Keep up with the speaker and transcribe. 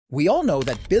We all know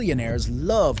that billionaires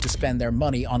love to spend their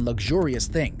money on luxurious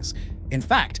things. In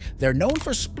fact, they're known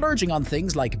for splurging on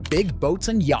things like big boats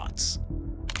and yachts.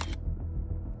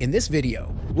 In this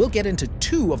video, we'll get into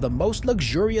two of the most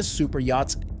luxurious super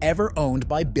yachts ever owned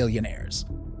by billionaires.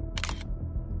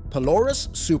 Luxurious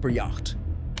Super Yacht.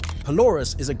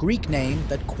 Luxurious is a Greek name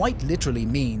that quite literally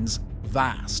means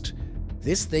vast.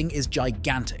 This thing is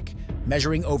gigantic,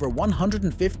 measuring over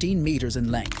 115 meters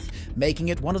in length, making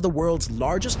it one of the world's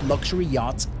largest luxury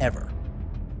yachts ever.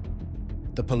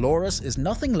 The Luxurious is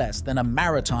nothing less than a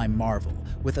maritime marvel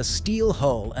with a steel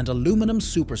hull and aluminum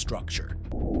superstructure.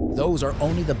 Those are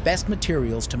only the best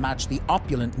materials to match the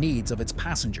opulent needs of its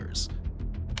passengers.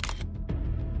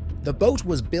 The boat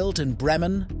was built in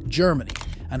Bremen, Germany,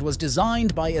 and was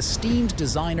designed by esteemed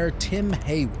designer Tim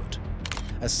Haywood.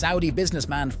 A Saudi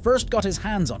businessman first got his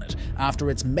hands on it after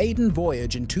its maiden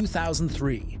voyage in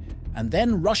 2003, and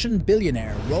then Russian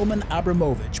billionaire Roman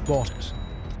Abramovich bought it.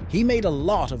 He made a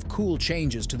lot of cool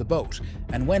changes to the boat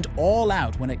and went all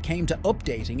out when it came to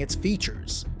updating its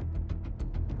features.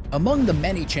 Among the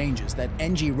many changes that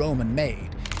NG Roman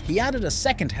made, he added a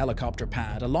second helicopter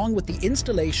pad along with the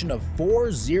installation of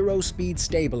 4 zero-speed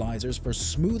stabilizers for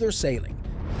smoother sailing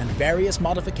and various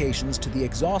modifications to the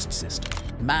exhaust system,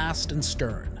 mast and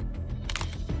stern.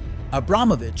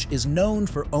 Abramovich is known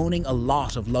for owning a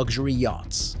lot of luxury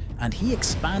yachts, and he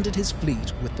expanded his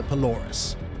fleet with the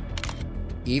Luxurious.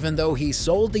 Even though he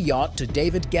sold the yacht to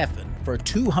David Geffen for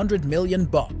 $200 million,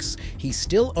 he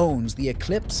still owns the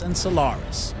Eclipse and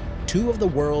Solaris, two of the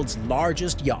world's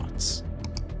largest yachts.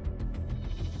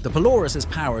 The Luxurious is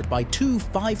powered by two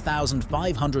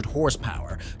 5,500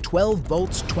 horsepower, 12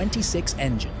 volts 26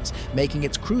 engines, making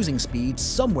its cruising speed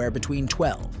somewhere between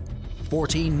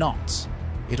 12–14 knots.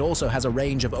 It also has a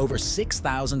range of over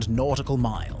 6,000 nautical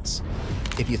miles.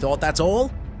 If you thought that's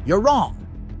all, you're wrong.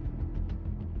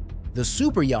 The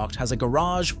super yacht has a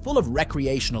garage full of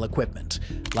recreational equipment,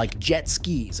 like jet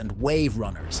skis and wave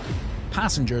runners.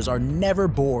 Passengers are never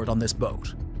bored on this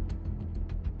boat.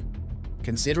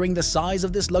 Considering the size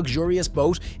of this luxurious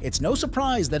boat, it's no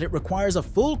surprise that it requires a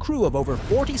full crew of over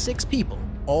 46 people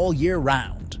all year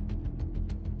round.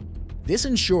 This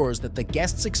ensures that the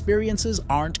guests' experiences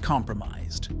aren't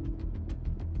compromised.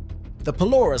 The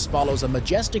Luxurious follows a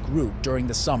majestic route during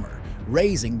the summer,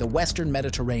 raising the Western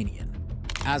Mediterranean.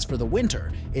 As for the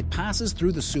winter, it passes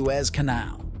through the Suez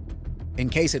Canal. In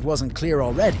case it wasn't clear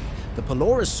already, the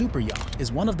Luxurious Super Yacht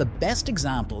is one of the best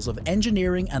examples of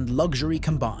engineering and luxury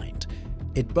combined.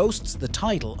 It boasts the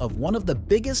title of one of the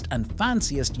biggest and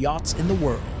fanciest yachts in the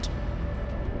world.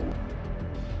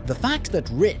 The fact that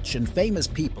rich and famous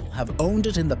people have owned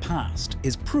it in the past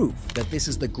is proof that this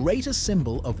is the greatest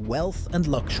symbol of wealth and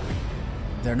luxury.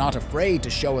 They're not afraid to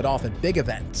show it off at big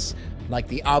events, like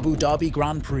the Abu Dhabi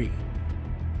Grand Prix.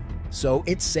 So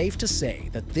it's safe to say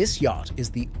that this yacht is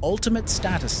the ultimate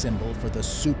status symbol for the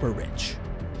super rich.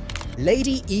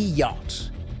 Lady E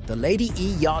Yacht. The Lady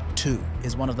E Yacht 2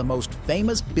 is one of the most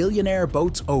famous billionaire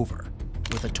boats over.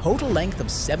 With a total length of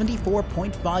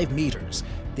 74.5 meters,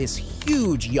 this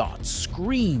huge yacht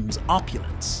screams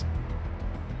opulence.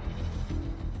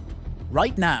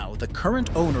 Right now, the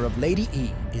current owner of Lady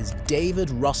E is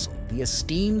David Russell, the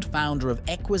esteemed founder of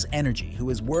Equus Energy, who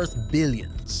is worth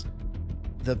billions.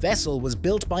 The vessel was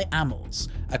built by Amels,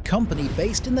 a company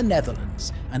based in the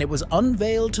Netherlands, and it was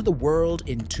unveiled to the world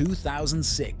in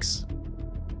 2006.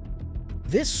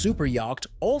 This super yacht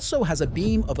also has a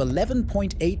beam of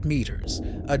 11.8 meters,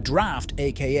 a draft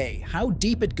aka how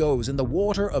deep it goes in the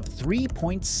water of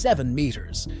 3.7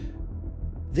 meters.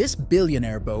 This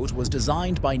billionaire boat was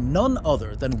designed by none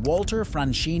other than Walter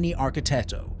Francini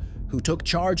Architetto, who took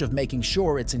charge of making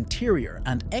sure its interior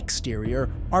and exterior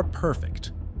are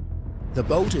perfect. The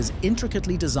boat is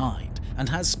intricately designed and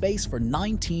has space for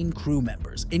 19 crew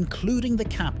members, including the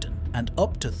captain, and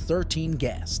up to 13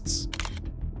 guests.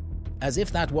 As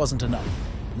if that wasn't enough,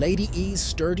 Lady E's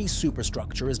sturdy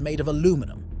superstructure is made of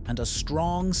aluminum and a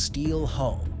strong steel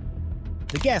hull.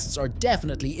 The guests are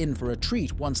definitely in for a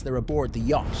treat once they're aboard the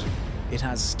yacht. It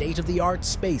has state-of-the-art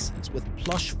spaces with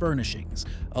plush furnishings,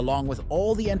 along with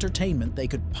all the entertainment they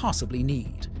could possibly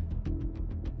need.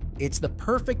 It's the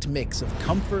perfect mix of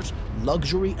comfort,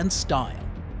 luxury, and style.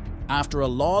 After a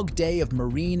long day of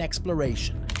marine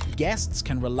exploration, guests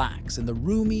can relax in the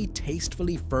roomy,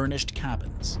 tastefully furnished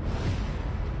cabins.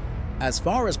 As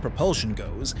far as propulsion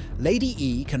goes, Lady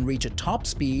E can reach a top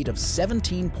speed of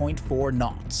 17.4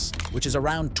 knots, which is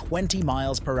around 20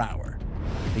 miles per hour.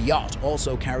 The yacht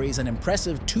also carries an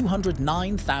impressive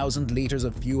 209,000 liters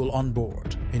of fuel on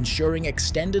board, ensuring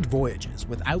extended voyages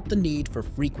without the need for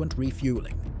frequent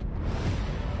refueling.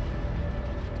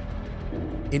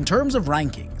 In terms of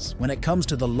rankings, when it comes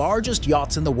to the largest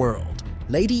yachts in the world,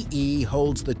 Lady E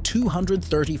holds the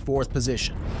 234th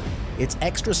position. It's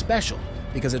extra special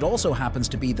because it also happens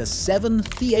to be the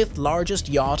 70th largest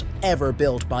yacht ever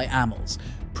built by Amels,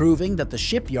 proving that the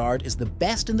shipyard is the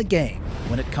best in the game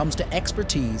when it comes to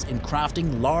expertise in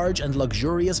crafting large and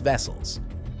luxurious vessels.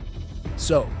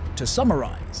 So, to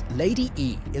summarize, Lady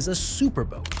E is a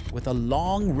superboat with a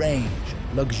long range,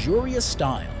 luxurious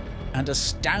style, and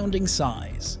astounding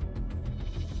size.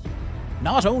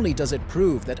 Not only does it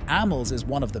prove that Amels is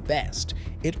one of the best,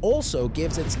 it also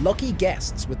gives its lucky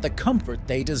guests with the comfort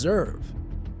they deserve.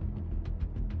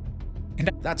 And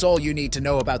that's all you need to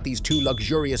know about these two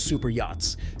luxurious super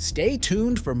yachts. Stay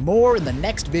tuned for more in the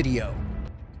next video.